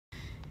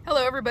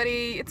Hello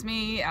everybody, it's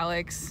me,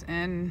 Alex,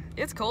 and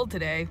it's cold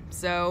today,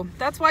 so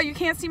that's why you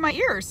can't see my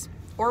ears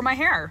or my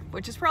hair,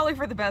 which is probably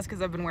for the best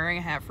because I've been wearing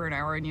a hat for an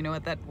hour and you know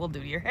what that will do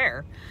to your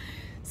hair.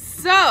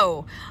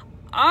 So,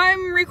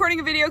 I'm recording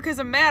a video because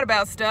I'm mad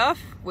about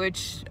stuff,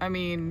 which, I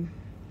mean,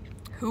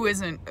 who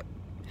isn't?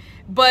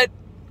 But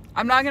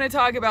I'm not going to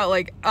talk about,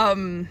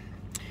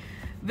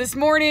 this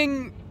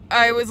morning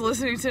I was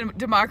listening to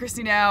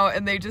Democracy Now!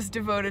 And they just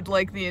devoted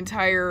the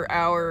entire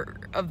hour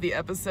of the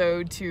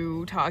episode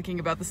to talking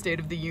about the State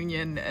of the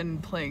Union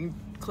and playing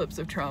clips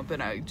of Trump,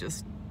 and I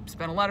just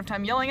spent a lot of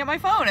time yelling at my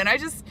phone, and I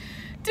just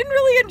didn't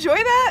really enjoy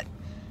that.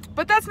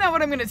 But that's not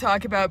what I'm going to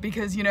talk about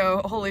because,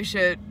 holy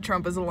shit,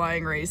 Trump is a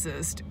lying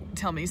racist.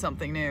 Tell me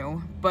something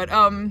new. But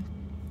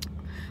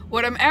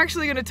what I'm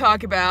actually going to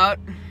talk about,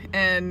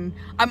 and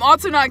I'm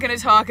also not going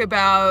to talk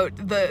about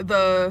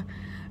the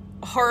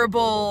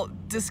horrible,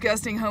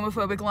 disgusting,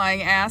 homophobic,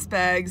 lying ass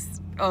bags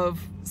of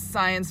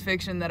science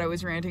fiction that I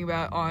was ranting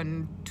about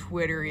on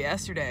Twitter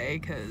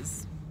yesterday,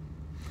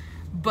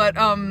 but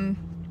kind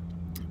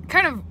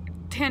of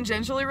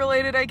tangentially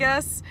related, I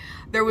guess.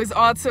 There was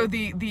also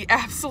the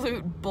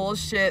absolute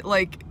bullshit,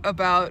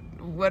 about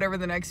whatever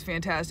the next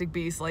Fantastic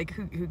Beast,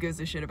 who gives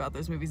a shit about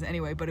those movies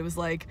anyway, but it was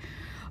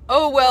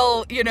oh,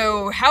 well,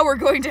 how we're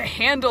going to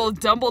handle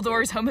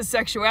Dumbledore's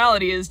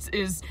homosexuality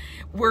is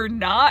we're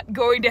not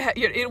going to,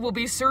 it will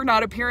be Sir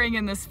not appearing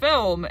in this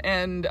film,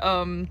 and,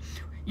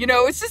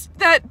 it's just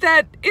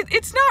that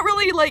it's not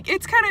really,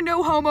 it's kind of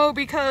no homo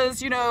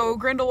because,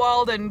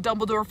 Grindelwald and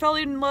Dumbledore fell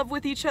in love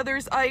with each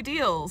other's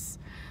ideals,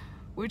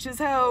 which is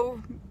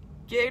how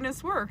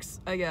gayness works,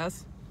 I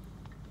guess.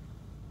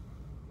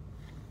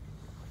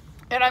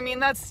 And I mean,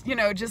 that's,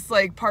 just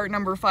part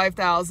number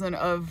 5,000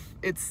 of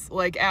it's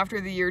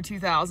after the year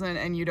 2000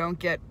 and you don't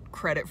get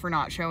credit for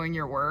not showing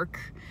your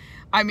work.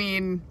 I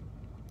mean,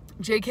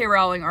 J.K.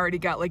 Rowling already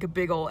got a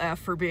big ol' F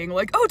for being oh,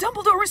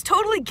 Dumbledore was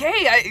totally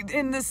gay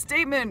in this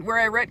statement where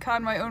I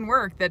retconned my own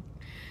work that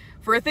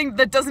for a thing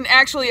that doesn't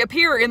actually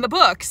appear in the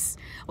books.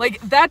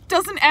 That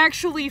doesn't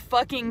actually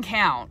fucking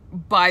count,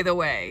 by the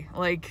way.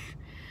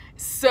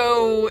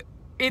 So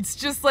it's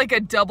just a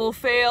double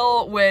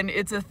fail when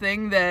it's a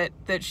thing that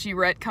she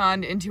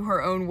retconned into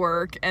her own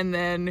work, and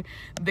then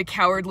the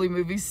cowardly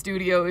movie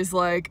studio is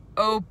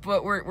oh,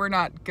 but we're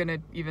not gonna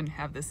even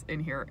have this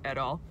in here at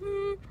all.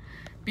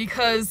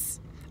 Because,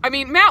 I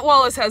mean, Matt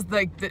Wallace has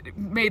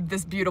made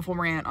this beautiful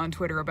rant on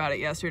Twitter about it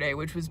yesterday,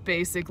 which was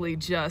basically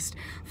just,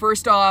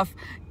 first off,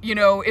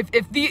 if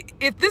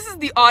this is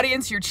the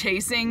audience you're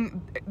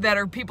chasing, that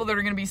are people that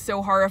are going to be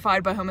so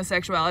horrified by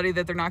homosexuality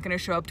that they're not going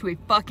to show up to a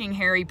fucking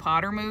Harry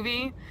Potter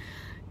movie,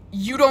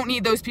 you don't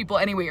need those people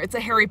anyway. It's a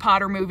Harry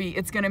Potter movie.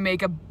 It's going to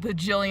make $1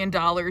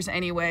 bajillion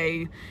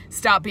anyway.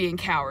 Stop being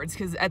cowards,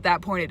 because at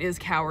that point it is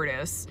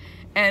cowardice.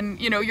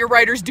 And, your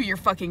writers, do your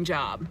fucking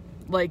job.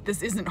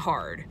 This isn't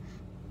hard.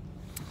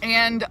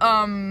 And,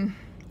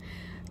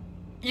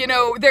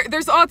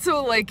 there's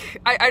also,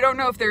 I don't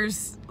know if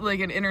there's,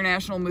 an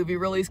international movie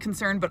release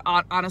concern, but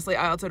honestly,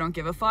 I also don't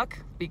give a fuck,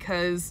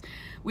 because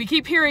we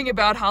keep hearing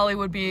about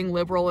Hollywood being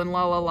liberal and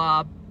la la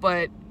la,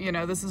 but,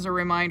 this is a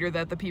reminder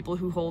that the people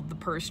who hold the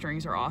purse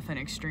strings are often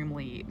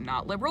extremely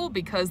not liberal,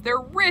 because they're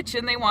rich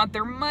and they want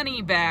their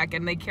money back,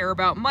 and they care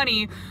about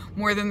money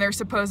more than their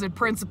supposed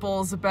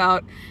principles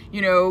about,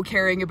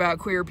 caring about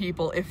queer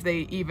people, if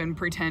they even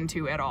pretend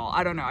to at all.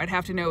 I don't know. I'd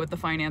have to know what the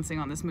financing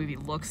on this movie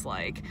looks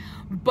like.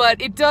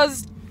 But it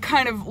does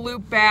kind of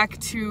loop back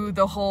to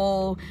the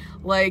whole,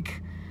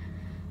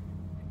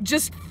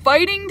 just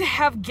fighting to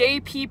have gay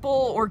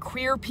people or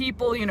queer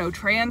people,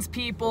 trans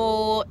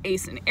people,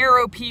 ace and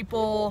arrow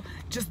people,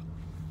 just,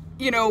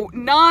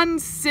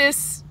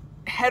 non-cis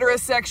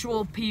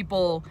heterosexual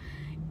people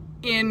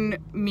in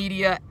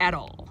media at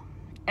all.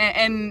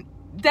 And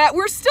that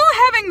we're still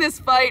having this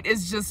fight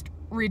is just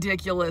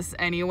ridiculous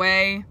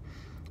anyway.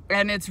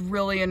 And it's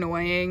really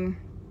annoying.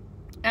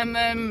 And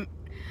then,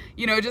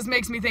 it just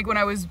makes me think when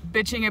I was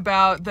bitching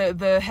about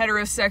the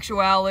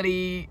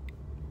heterosexuality,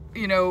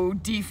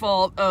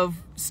 default of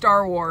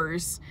Star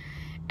Wars,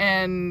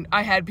 and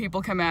I had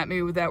people come at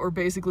me that were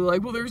basically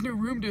well, there's no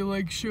room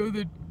to show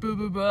the blah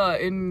blah blah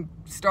in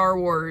Star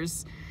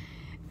Wars,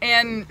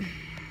 and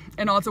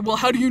also, well,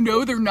 how do you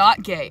know they're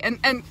not gay?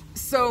 And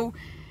so,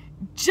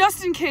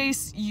 just in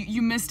case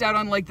you missed out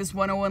on this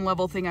 101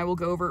 level thing, I will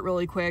go over it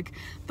really quick.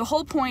 The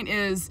whole point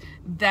is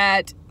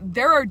that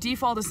there are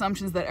default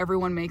assumptions that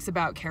everyone makes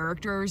about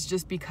characters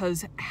just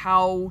because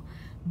how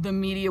the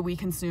media we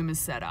consume is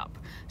set up.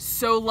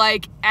 So,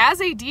 as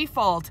a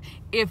default,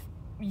 if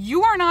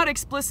you are not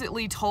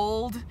explicitly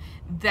told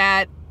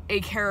that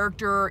a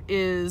character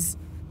is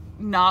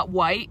not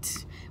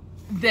white,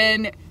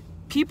 then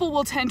people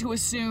will tend to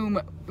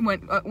assume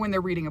when they're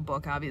reading a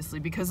book, obviously,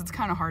 because it's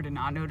kind of hard to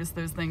not notice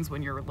those things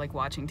when you're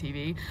watching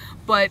TV.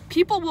 But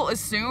people will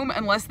assume,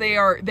 unless they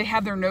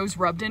have their nose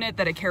rubbed in it,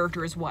 that a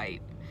character is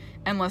white,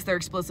 unless they're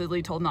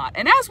explicitly told not.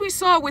 And as we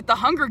saw with the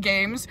Hunger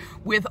Games,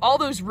 with all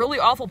those really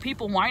awful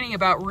people whining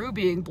about Rue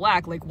being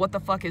black, what the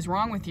fuck is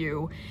wrong with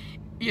you?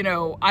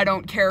 I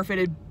don't care if it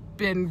had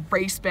been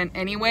race bent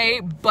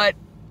anyway, but,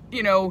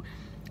 you know,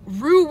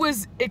 Rue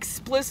was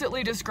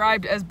explicitly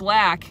described as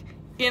black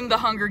in the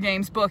Hunger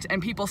Games books,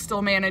 and people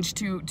still managed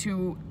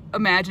to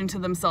imagine to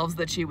themselves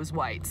that she was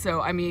white.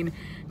 So, I mean,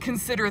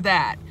 consider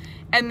that.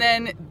 And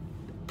then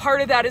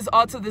part of that is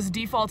also this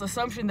default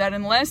assumption that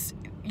unless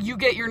you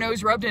get your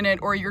nose rubbed in it,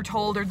 or you're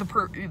told, or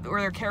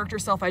their character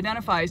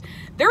self-identifies,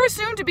 they're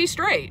assumed to be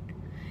straight.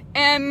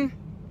 And,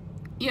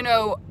 you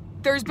know,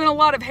 there's been a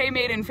lot of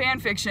Haymaiden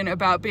fan fiction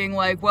about being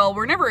like, well,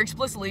 we're never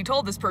explicitly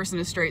told this person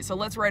is straight, so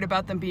let's write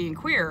about them being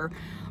queer.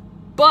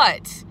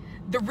 But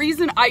the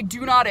reason I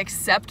do not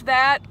accept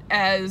that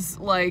as,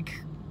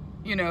 like,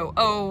 you know,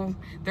 oh,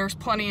 there's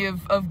plenty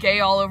of gay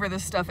all over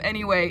this stuff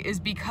anyway, is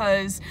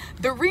because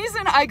the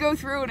reason I go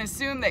through and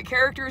assume that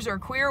characters are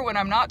queer when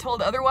I'm not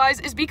told otherwise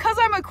is because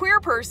I'm a queer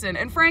person.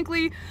 And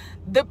frankly,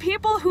 the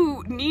people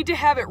who need to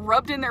have it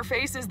rubbed in their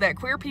faces that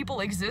queer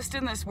people exist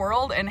in this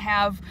world and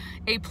have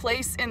a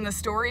place in the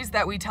stories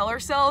that we tell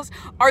ourselves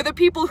are the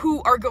people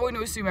who are going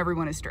to assume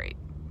everyone is straight.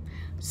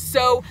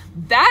 So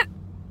that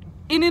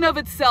in and of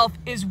itself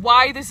is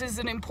why this is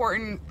an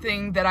important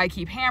thing that I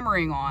keep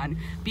hammering on,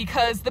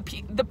 because the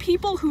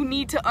people who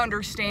need to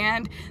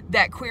understand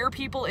that queer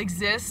people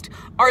exist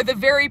are the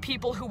very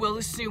people who will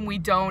assume we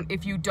don't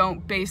if you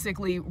don't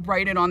basically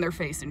write it on their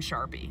face in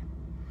Sharpie,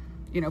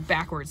 you know,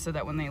 backwards, so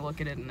that when they look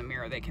at it in the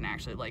mirror they can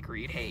actually like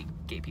read, hey,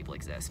 gay people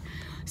exist.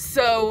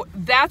 So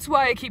that's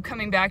why I keep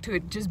coming back to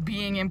it just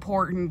being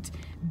important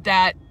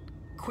that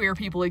queer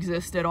people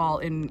exist at all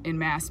in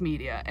mass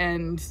media.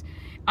 And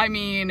I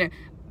mean,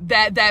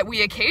 that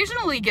we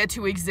occasionally get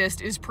to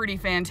exist is pretty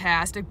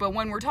fantastic, but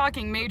when we're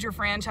talking major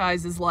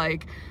franchises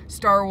like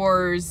Star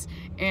Wars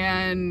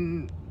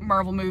and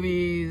Marvel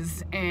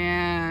movies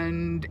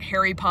and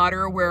Harry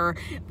Potter, where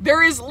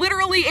there is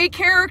literally a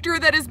character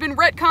that has been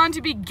retconned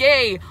to be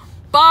gay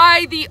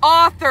by the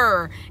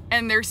author,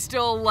 and they're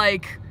still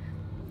like,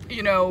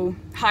 you know,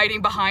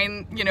 hiding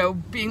behind, you know,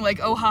 being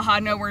like, oh, haha,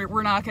 no,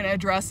 we're not going to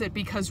address it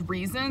because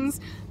reasons.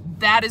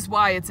 That is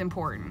why it's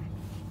important.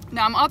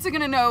 Now, I'm also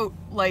going to note,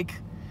 like,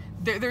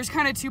 there's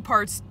kind of two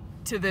parts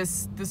to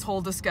this whole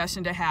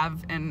discussion to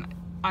have, and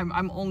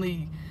I'm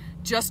only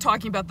just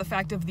talking about the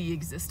fact of the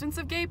existence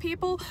of gay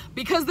people,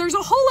 because there's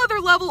a whole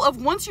other level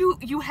of once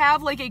you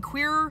have like a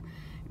queer,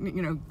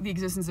 you know, the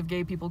existence of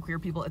gay people, queer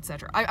people,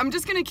 etc. I'm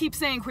just gonna keep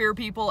saying queer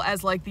people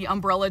as like the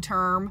umbrella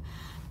term,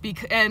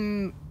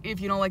 and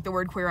if you don't like the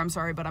word queer, I'm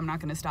sorry, but I'm not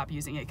gonna stop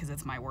using it because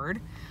it's my word,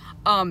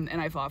 and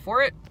I fought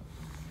for it.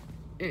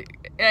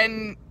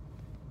 And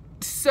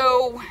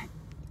so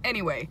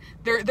anyway,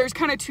 there's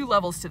kind of two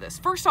levels to this.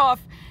 First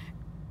off,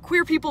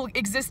 queer people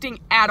existing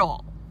at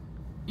all,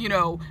 you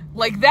know,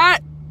 like that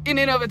in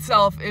and of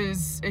itself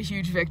is a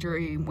huge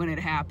victory when it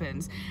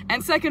happens.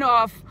 And second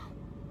off,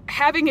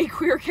 having a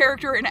queer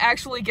character and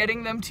actually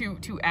getting them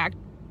to act,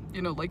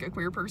 you know, like a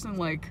queer person,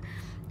 like,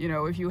 you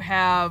know, if you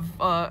have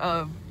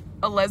a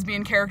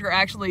lesbian character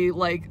actually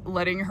like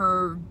letting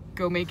her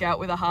go make out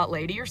with a hot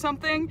lady or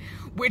something,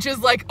 which is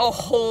like a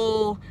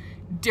whole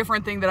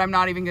different thing that I'm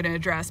not even going to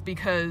address,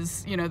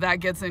 because, you know, that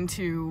gets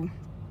into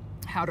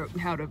how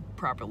to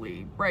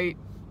properly write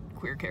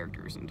queer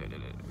characters and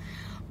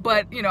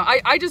But, you know,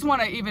 I just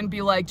want to even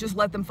be like, just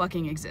let them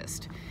fucking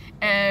exist.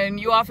 And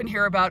you often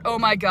hear about, oh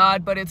my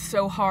god, but it's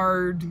so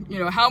hard, you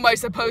know, how am I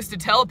supposed to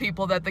tell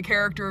people that the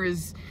character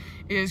is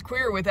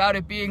queer without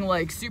it being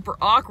like super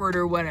awkward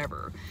or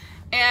whatever.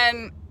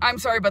 And I'm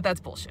sorry, but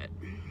that's bullshit.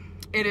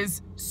 It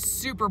is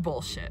super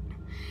bullshit.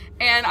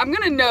 And I'm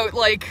gonna note,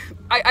 like,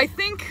 I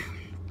think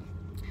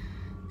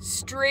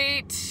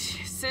straight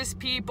cis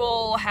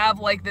people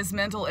have like this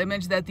mental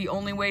image that the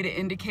only way to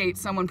indicate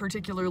someone,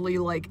 particularly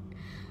like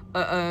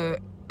a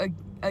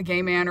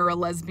gay man or a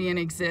lesbian,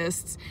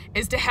 exists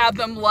is to have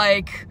them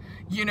like,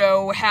 you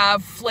know,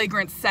 have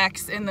flagrant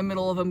sex in the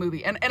middle of a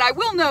movie. And I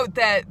will note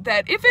that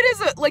if it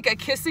is like a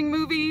kissing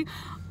movie,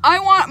 I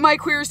want my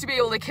queers to be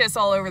able to kiss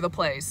all over the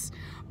place.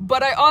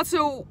 But I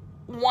also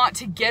want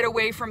to get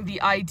away from the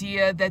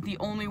idea that the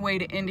only way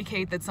to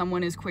indicate that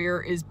someone is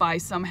queer is by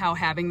somehow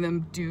having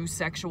them do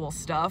sexual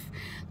stuff,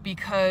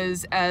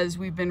 because as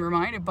we've been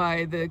reminded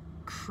by the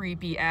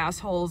creepy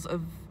assholes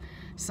of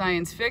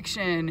science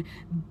fiction,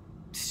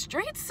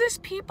 straight cis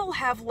people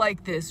have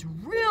like this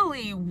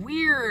really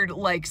weird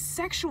like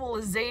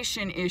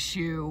sexualization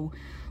issue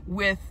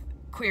with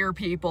queer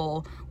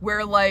people,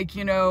 where like,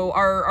 you know,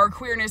 our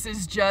queerness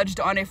is judged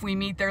on if we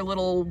meet their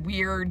little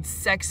weird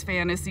sex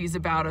fantasies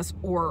about us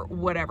or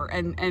whatever.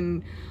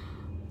 And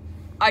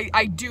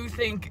I do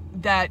think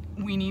that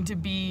we need to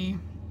be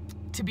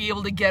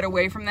able to get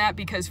away from that,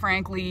 because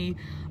frankly,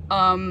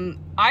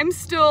 I'm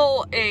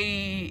still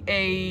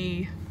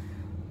a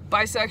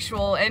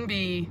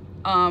bisexual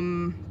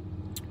NB,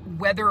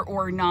 whether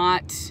or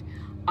not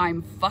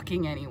I'm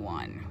fucking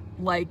anyone.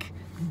 Like,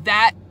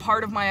 that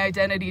part of my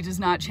identity does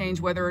not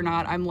change whether or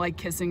not I'm like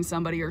kissing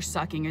somebody or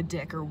sucking a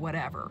dick or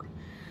whatever.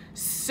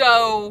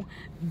 So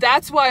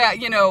that's why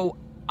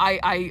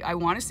I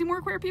want to see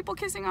more queer people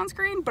kissing on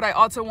screen, but I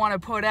also want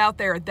to put out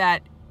there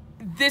that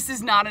this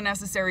is not a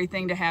necessary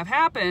thing to have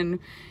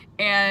happen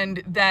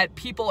and that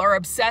people are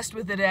obsessed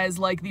with it as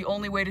like the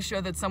only way to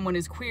show that someone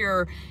is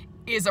queer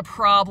is a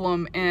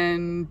problem,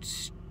 and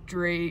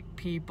straight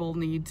people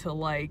need to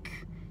like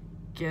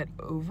get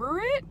over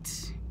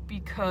it.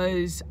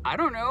 Because, I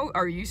don't know,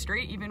 are you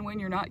straight even when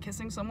you're not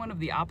kissing someone of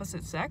the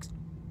opposite sex?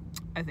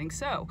 I think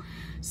so.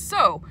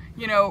 So,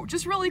 you know,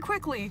 just really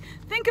quickly,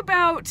 think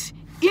about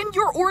in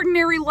your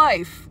ordinary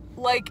life,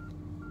 like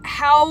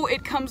how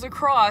it comes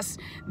across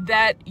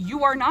that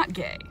you are not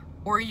gay,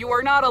 or you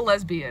are not a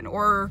lesbian,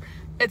 or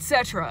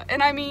etc.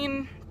 And I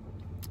mean,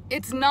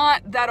 it's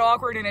not that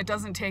awkward, and it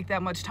doesn't take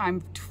that much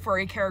time for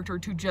a character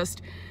to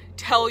just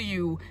tell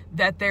you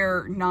that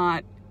they're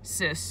not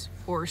cis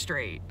or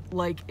straight.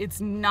 Like,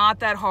 it's not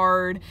that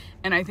hard,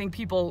 and I think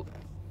people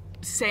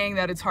saying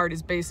that it's hard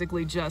is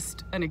basically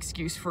just an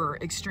excuse for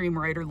extreme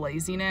writer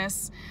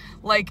laziness.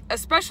 Like,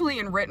 especially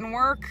in written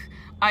work,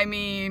 I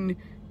mean,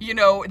 you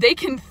know, they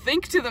can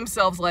think to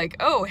themselves like,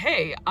 oh,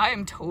 hey,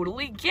 I'm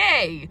totally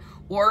gay,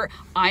 or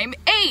I'm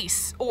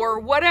ace, or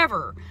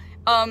whatever.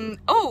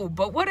 Oh,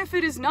 but what if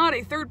it is not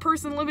a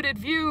third-person limited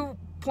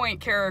viewpoint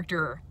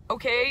character?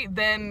 Okay,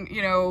 then,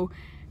 you know,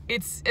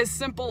 it's as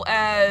simple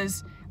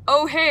as,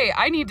 oh, hey,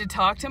 I need to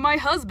talk to my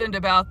husband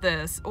about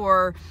this,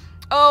 or,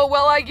 oh,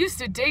 well, I used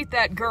to date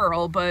that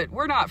girl, but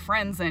we're not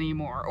friends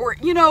anymore. Or,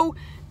 you know,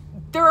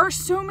 there are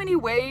so many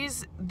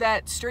ways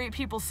that straight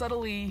people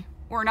subtly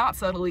or not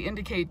subtly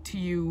indicate to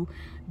you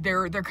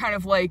their kind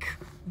of like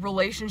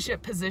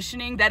relationship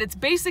positioning, that it's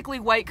basically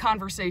white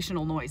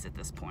conversational noise at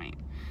this point.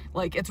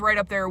 Like, it's right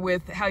up there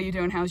with how you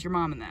doing, how's your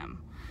mom and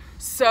them.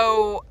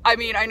 So, I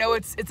mean, I know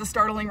it's a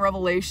startling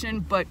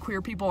revelation, but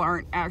queer people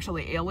aren't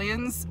actually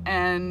aliens,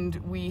 and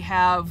we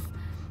have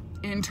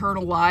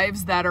internal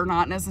lives that are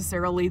not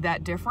necessarily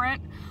that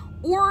different.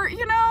 Or,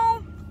 you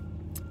know,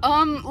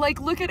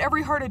 like, look at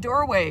Every Heart a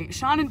Doorway.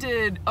 Shannon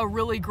did a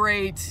really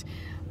great,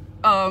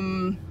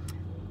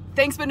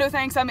 thanks but no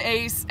thanks, I'm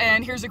ace,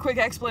 and here's a quick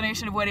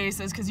explanation of what ace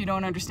is because you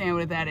don't understand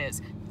what that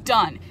is.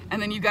 Done.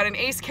 And then you've got an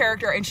ace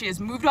character, and she has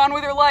moved on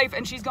with her life,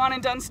 and she's gone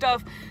and done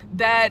stuff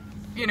that,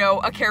 you know,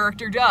 a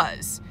character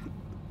does.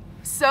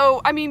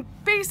 So, I mean,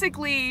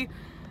 basically,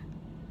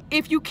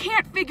 if you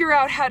can't figure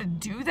out how to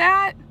do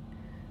that,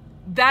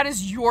 that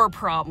is your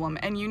problem,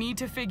 and you need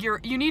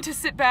to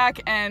sit back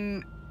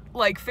and,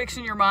 like, fix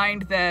in your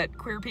mind that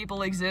queer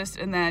people exist,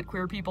 and that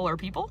queer people are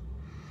people,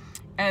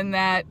 and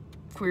that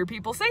queer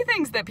people say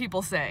things that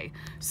people say.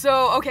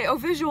 So, okay,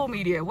 visual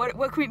media, what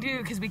can we do?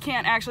 Because we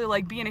can't actually,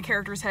 like, be in a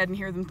character's head and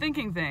hear them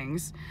thinking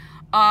things.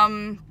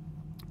 When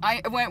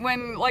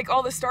like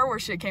all the Star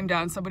Wars shit came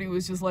down, somebody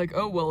was just like,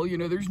 oh, well, you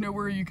know, there's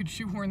nowhere you could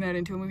shoehorn that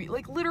into a movie.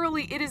 Like,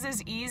 literally, it is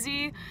as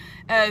easy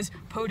as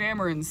Poe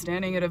Dameron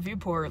standing at a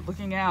viewport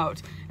looking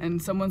out,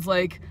 and someone's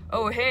like,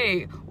 oh,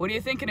 hey, what are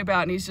you thinking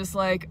about? And he's just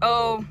like,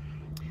 oh,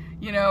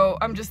 you know,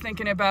 I'm just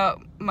thinking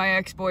about my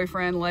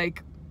ex-boyfriend,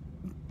 like,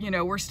 you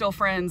know, we're still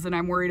friends, and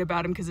I'm worried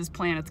about him because his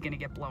planet's gonna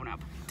get blown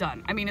up.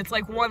 Done. I mean, it's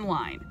like one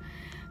line.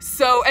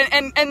 So,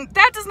 and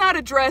that does not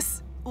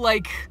address,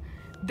 like,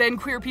 then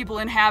queer people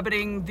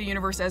inhabiting the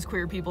universe as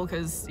queer people,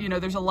 because, you know,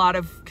 there's a lot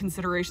of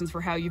considerations for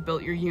how you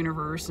built your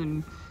universe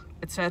and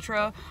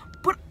etc.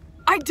 But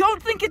I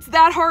don't think it's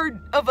that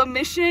hard of a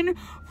mission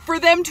for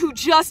them to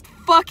just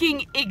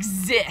fucking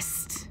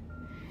exist.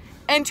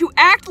 And to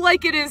act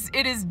like it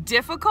is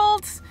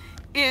difficult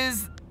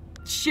is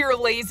sheer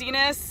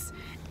laziness.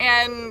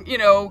 And, you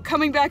know,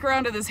 coming back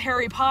around to this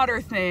Harry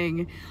Potter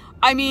thing,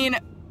 I mean,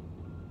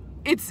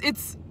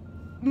 it's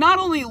not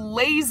only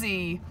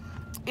lazy,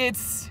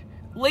 it's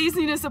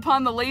laziness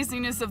upon the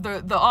laziness of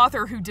the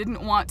author who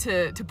didn't want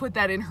to put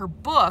that in her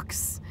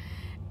books.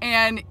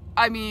 And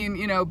I mean,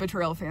 you know,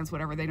 Betrayal fans,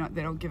 whatever, they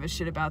don't give a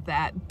shit about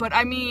that. But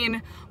I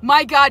mean,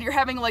 my God, you're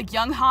having like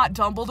young hot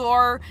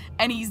Dumbledore,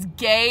 and he's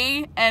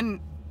gay, and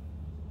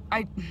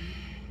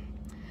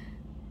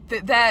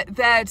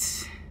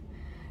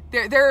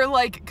they're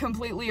like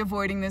completely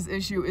avoiding this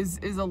issue is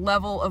a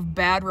level of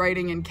bad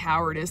writing and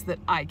cowardice that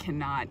I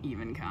cannot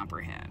even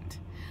comprehend.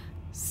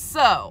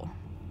 So,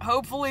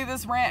 hopefully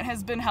this rant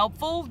has been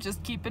helpful.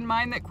 Just keep in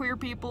mind that queer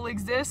people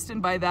exist,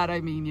 and by that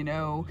I mean, you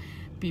know,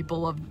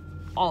 people of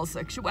all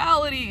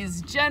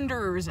sexualities,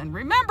 genders, and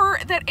remember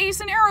that ace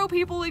and arrow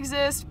people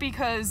exist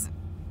because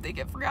they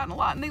get forgotten a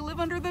lot and they live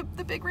under the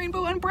big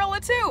rainbow umbrella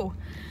too.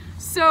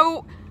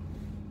 So,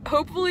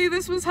 hopefully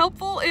this was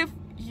helpful if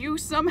you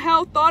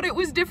somehow thought it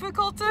was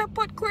difficult to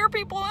put queer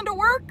people into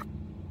work,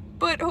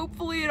 but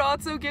hopefully it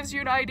also gives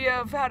you an idea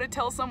of how to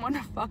tell someone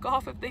to fuck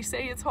off if they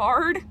say it's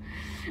hard.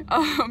 And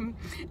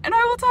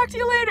I will talk to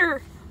you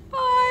later.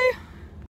 Bye.